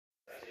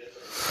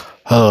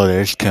Hello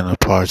there, it's Kendall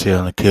Parks here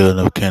on the Killing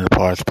of Kendall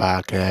Parks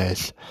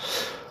podcast.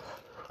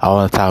 I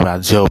want to talk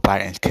about Joe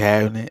Biden's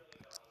cabinet.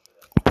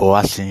 Boy,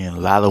 I seen a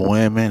lot of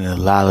women and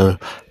a lot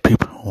of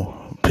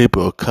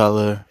people of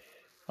color,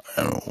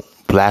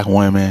 black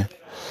women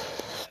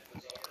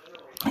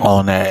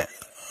on that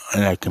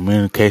in that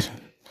communication.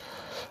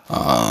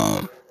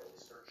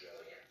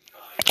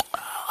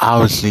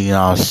 Obviously, you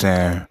know what I'm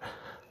saying,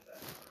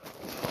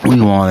 we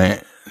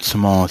wanted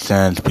Simone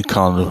Sanders to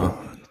become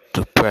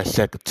the press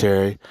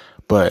secretary,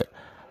 but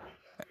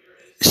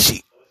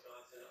she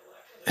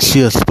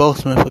she a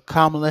spokesman for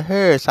Kamala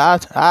Harris. I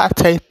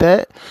take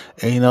that.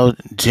 And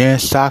Jen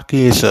Psaki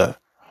is a,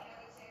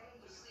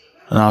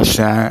 you know what I'm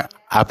saying?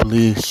 I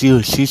believe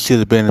she should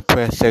have been the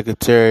press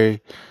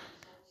secretary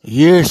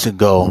years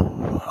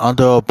ago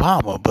under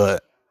Obama,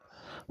 but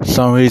for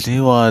some reason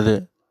he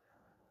wanted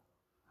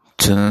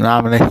to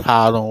nominate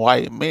all them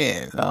white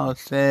men. You know what I'm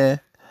saying?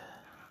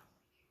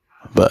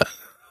 But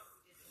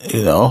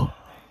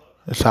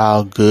it's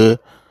all good.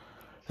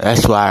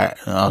 That's why,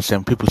 you know what I'm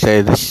saying, people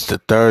say this is the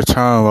third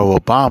term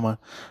of Obama.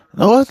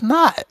 No, it's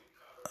not.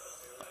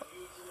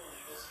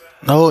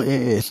 No, it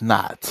is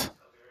not.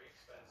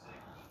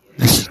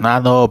 This is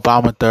not no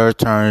Obama third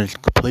term. It's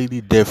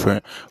completely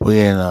different.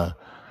 We're in a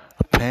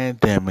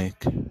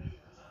pandemic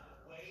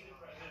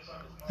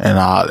and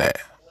all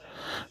that.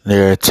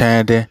 They're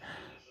attending.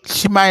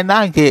 She might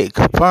not get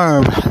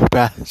confirmed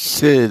by the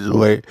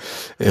citizen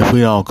if we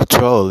don't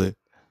control it.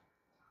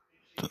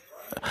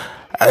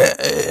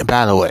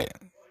 By the way,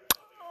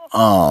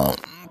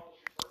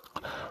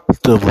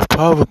 the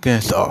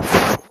Republicans are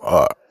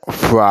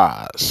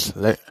frauds.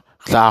 I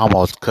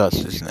almost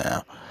cussed this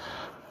now.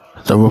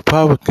 The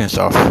Republicans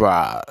are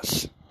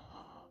frauds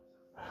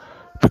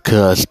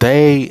because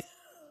they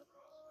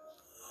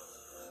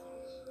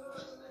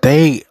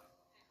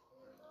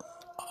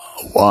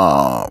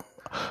are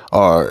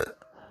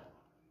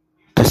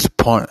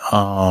disappoint.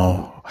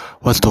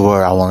 What's the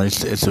word I want?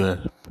 It's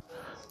a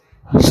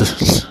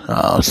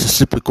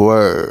specific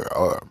word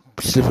or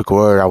specific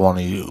word I want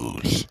to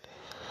use.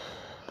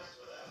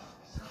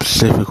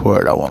 Specific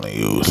word I want to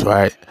use,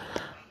 right?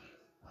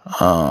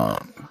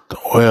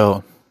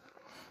 Well,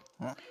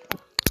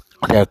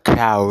 they're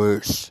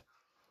cowards.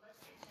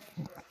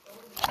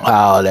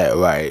 All that,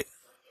 right?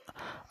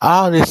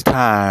 All this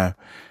time,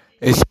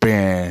 it's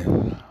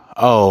been,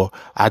 oh,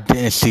 I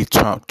didn't see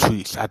Trump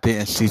tweets. I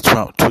didn't see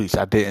Trump tweets.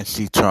 I didn't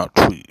see Trump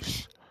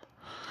tweets.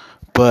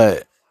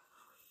 But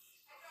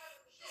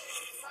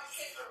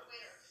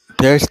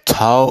there's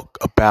talk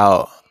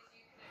about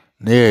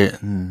Neera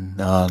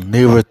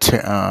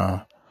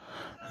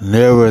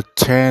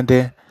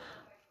Tanden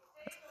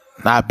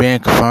not being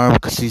confirmed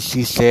because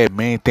she said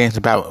many things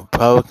about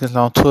Republicans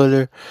on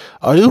Twitter.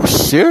 Are you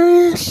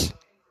serious?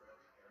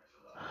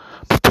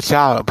 But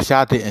y'all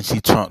didn't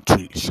see Trump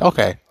tweets.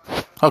 Okay.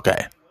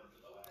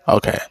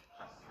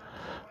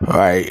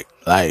 Right,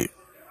 like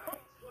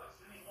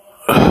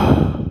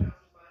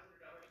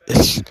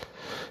it's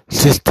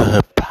just the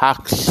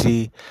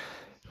hypocrisy,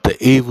 the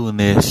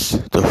evilness,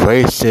 the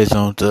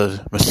racism,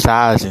 the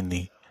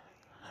misogyny,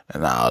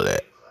 and all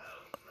that.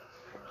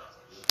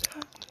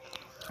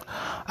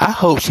 I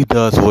hope she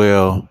does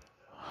well.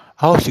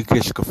 I hope she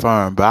gets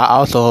confirmed, but I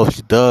also hope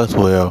she does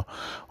well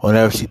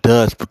whenever she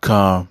does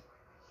become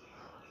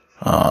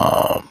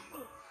the,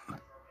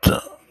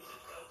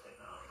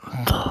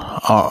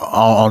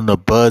 on the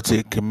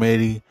budget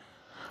committee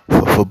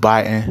for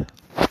Biden.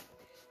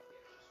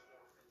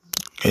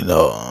 You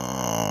know,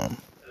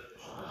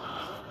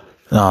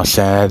 you know what I'm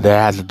saying? That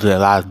has to do a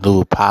lot to do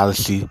with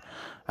policy.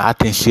 I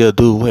think she'll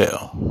do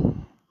well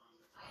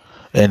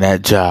in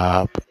that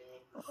job.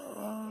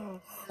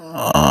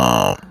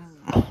 I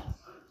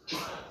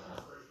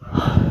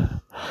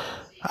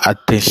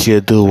think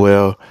she'll do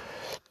well.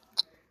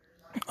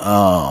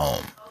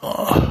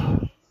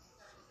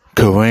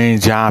 Karine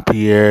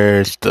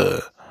Jean-Pierre is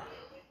the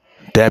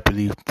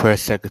deputy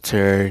press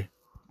secretary,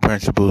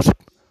 principal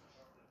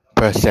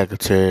press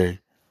secretary,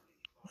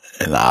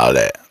 and all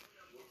that.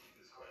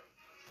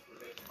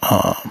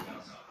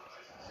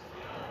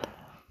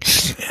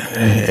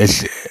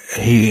 It's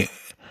he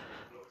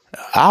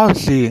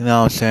obviously, you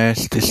know what I'm saying.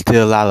 There's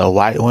still a lot of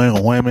white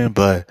women,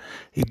 but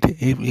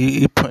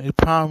he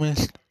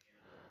promised.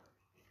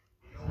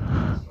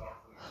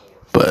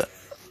 But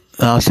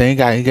you know what I'm saying,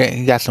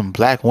 he got some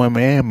black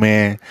women and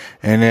men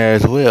in there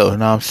as well. You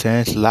know what I'm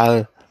saying. It's a lot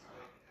of,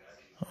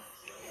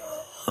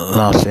 you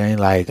know what I'm saying,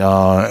 like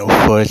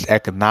for his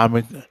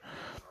economic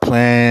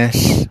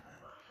plans,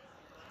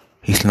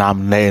 he's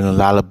nominating a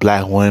lot of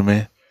black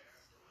women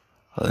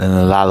and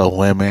a lot of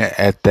women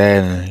at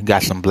that, and he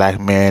got some black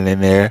men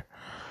in there.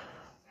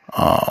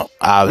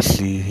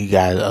 Obviously, he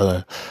got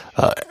a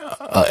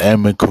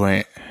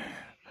immigrant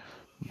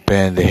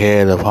being the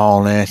head of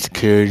Homeland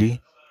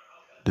Security,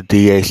 the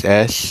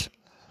DHS.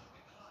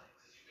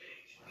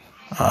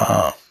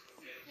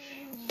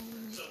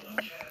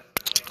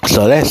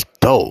 So that's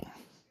dope.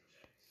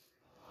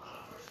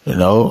 You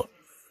know,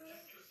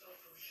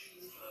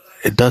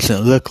 it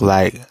doesn't look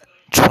like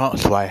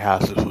Trump's White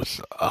House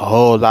was a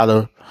whole lot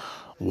of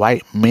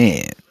white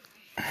men.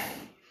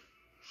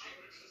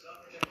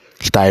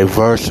 It's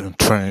diverse and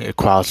trained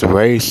across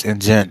race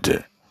and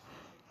gender.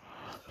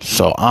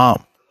 So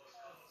I'm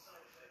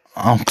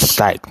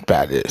psyched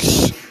by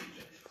this.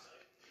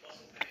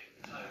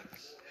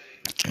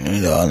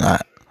 And I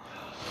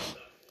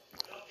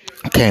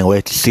can't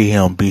wait to see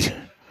him be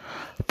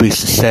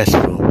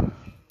successful.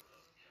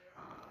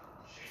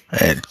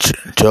 And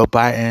Joe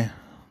Biden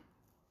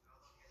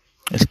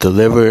is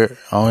delivered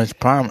on his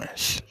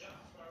promise.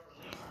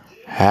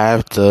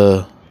 Have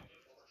the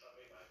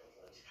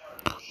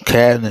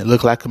cabinet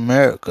look like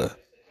America.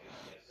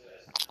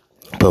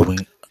 But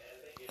when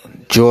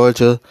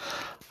Georgia,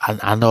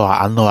 I know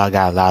I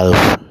got a lot of.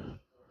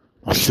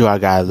 I'm sure I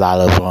got a lot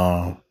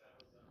of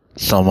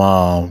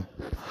some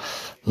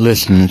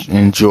listeners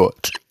in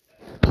Georgia.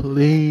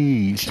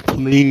 Please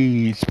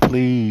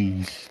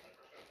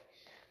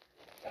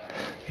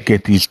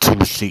get these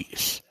 2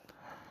 seats.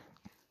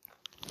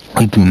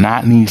 We do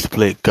not need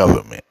split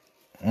government.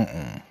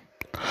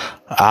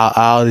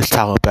 All this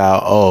talk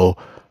about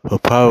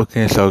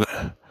Republicans or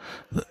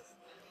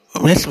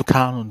Mitch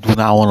McConnell do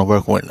not want to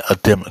work with a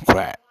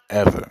Democrat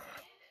ever.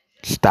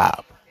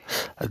 Stop.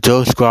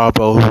 Joe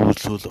Scarborough,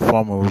 who's a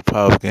former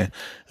Republican,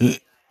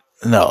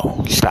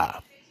 no,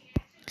 stop.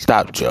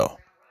 Stop, Joe.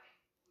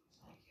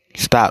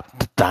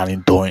 Stop, Donnie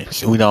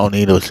Doyens. We don't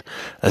need a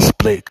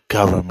split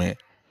government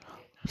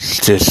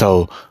just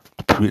so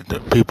the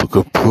people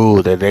could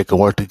prove that they can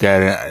work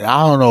together.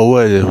 I don't know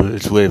what it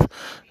is with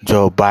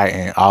Joe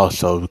Biden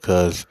also,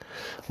 because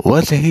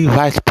wasn't he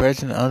vice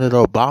president under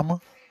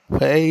Obama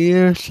for 8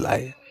 years?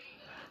 Like,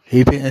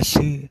 he didn't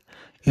see,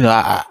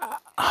 I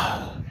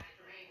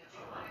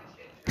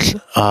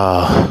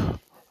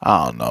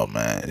don't know,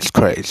 man. It's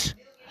crazy.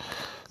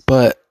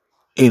 But,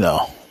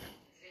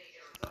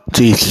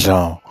 Jesus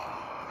on.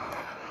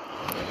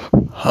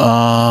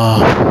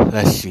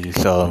 Let's see.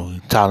 So,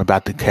 talking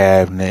about the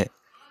cabinet.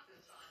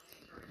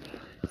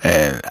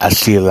 And I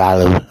see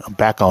I'm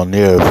back on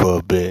there for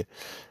a bit.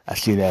 I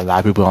see that a lot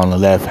of people on the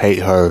left hate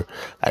her.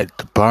 Like,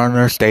 the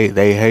burners, they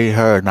hate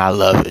her and I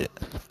love it.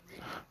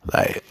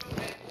 Like,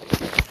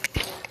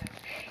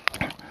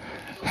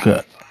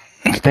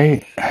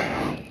 they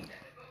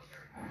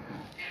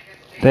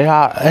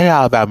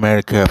all about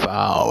Medicare for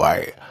all,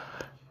 right?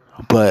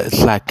 But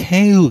it's like,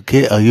 can you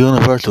get a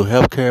universal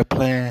healthcare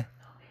plan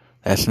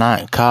that's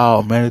not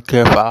called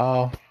Medicare for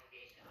all?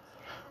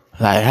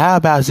 Like, how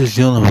about just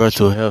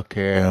universal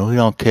healthcare and we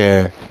don't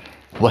care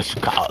what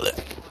you call it?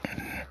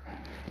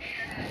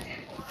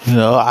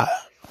 I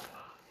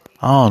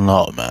don't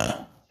know,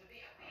 man.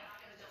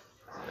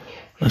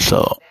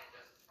 So,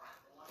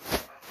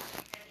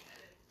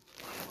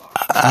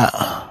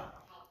 I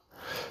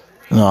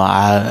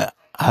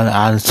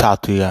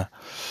talk to you.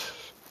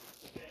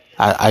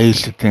 I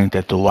used to think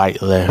that the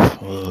white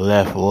left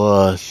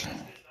was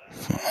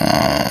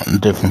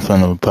different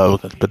from the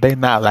Republicans, but they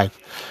not. Like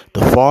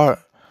the far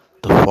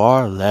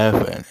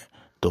left and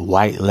the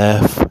white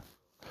left.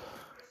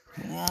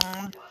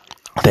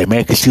 They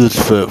make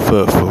excuses for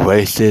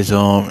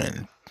racism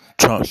and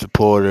Trump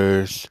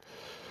supporters.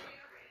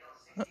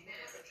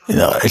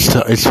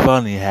 It's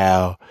funny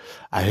how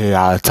I hear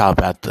y'all talk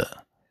about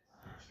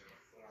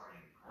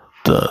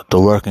the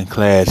working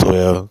class.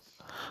 Well,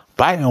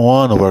 Biden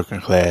won the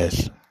working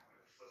class.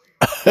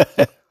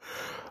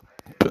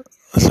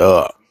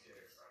 So,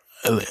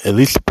 at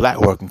least the black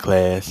working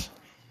class.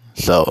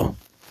 So,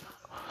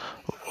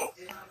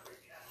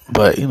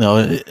 but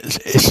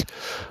it's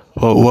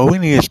what we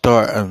need to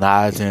start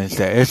analyzing is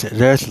that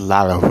there's a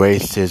lot of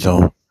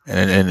racism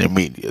in the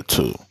media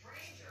too.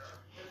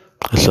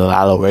 There's a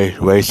lot of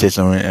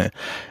racism, and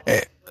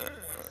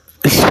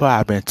this is why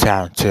I've been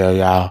trying to tell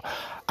y'all: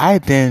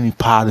 identity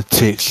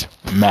politics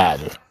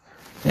matter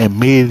in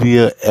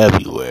media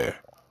everywhere.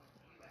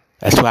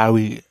 That's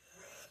why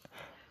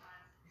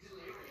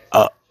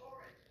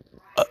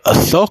a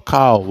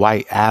so-called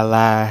white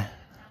ally,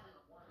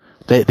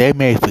 they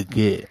may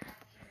forget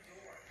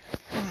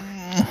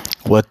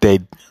what they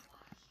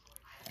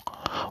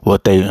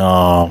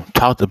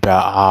talked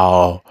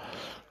about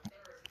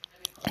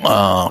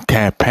all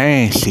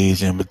campaign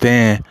season, but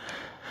then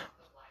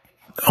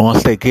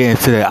once they get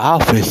into the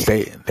office,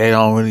 they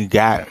don't really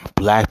got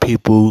black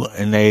people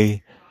in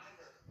their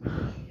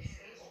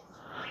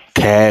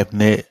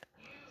cabinet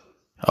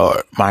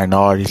or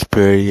minorities,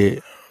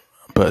 period,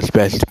 but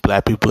especially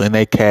black people in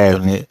their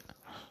cabinet.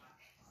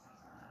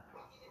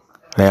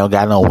 They don't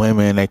got no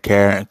women in their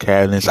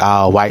cabinets,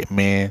 all white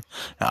men,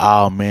 and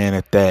all men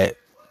at that.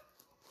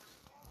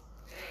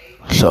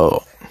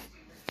 So,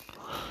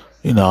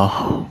 you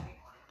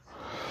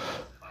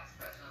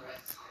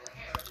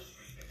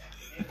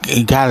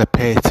gotta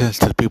pay attention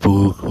to the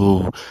people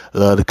who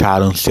love to call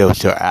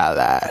themselves your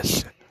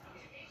allies.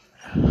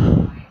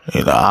 I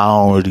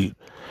don't really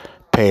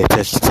pay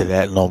attention to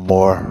that no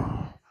more.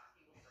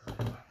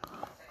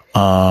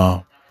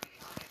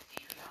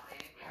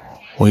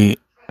 We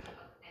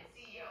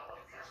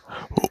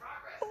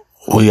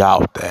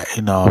out there,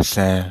 you know what I'm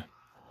saying?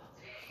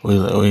 We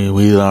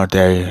learned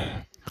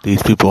that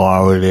these people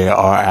aren't really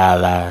our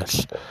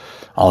allies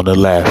on the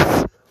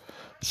left.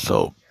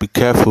 So be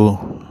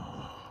careful.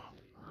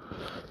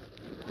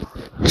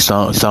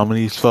 Some of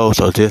these folks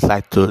are just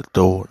like the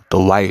the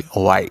white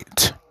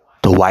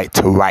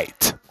to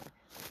right,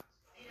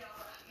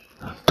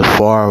 the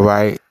far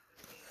right,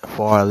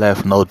 far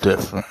left, no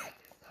different.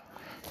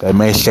 They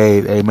may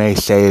say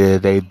that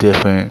they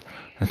different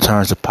in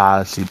terms of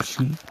policy,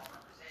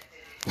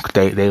 but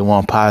they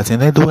want policy,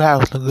 and they do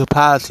have some good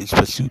policies.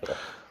 But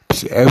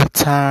every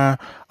time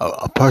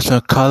a person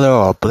of color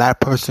or a black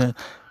person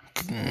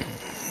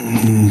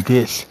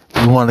gets,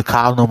 you want to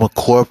call them a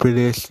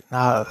corporatist,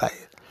 now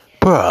like,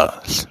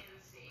 bruh,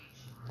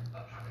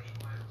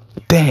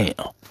 damn,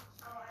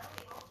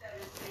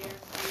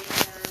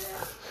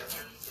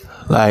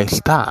 like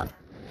stop.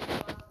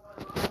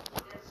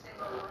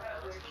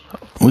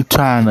 We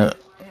trying to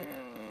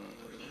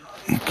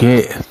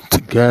get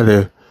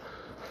together.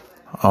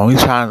 We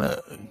trying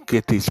to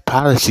get these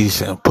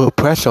policies and put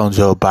pressure on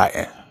Joe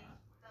Biden.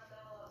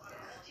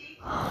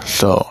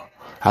 So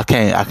I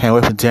can't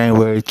wait for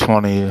January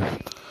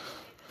 20th.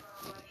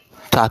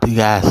 Talk to you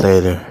guys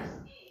later.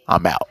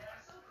 I'm out.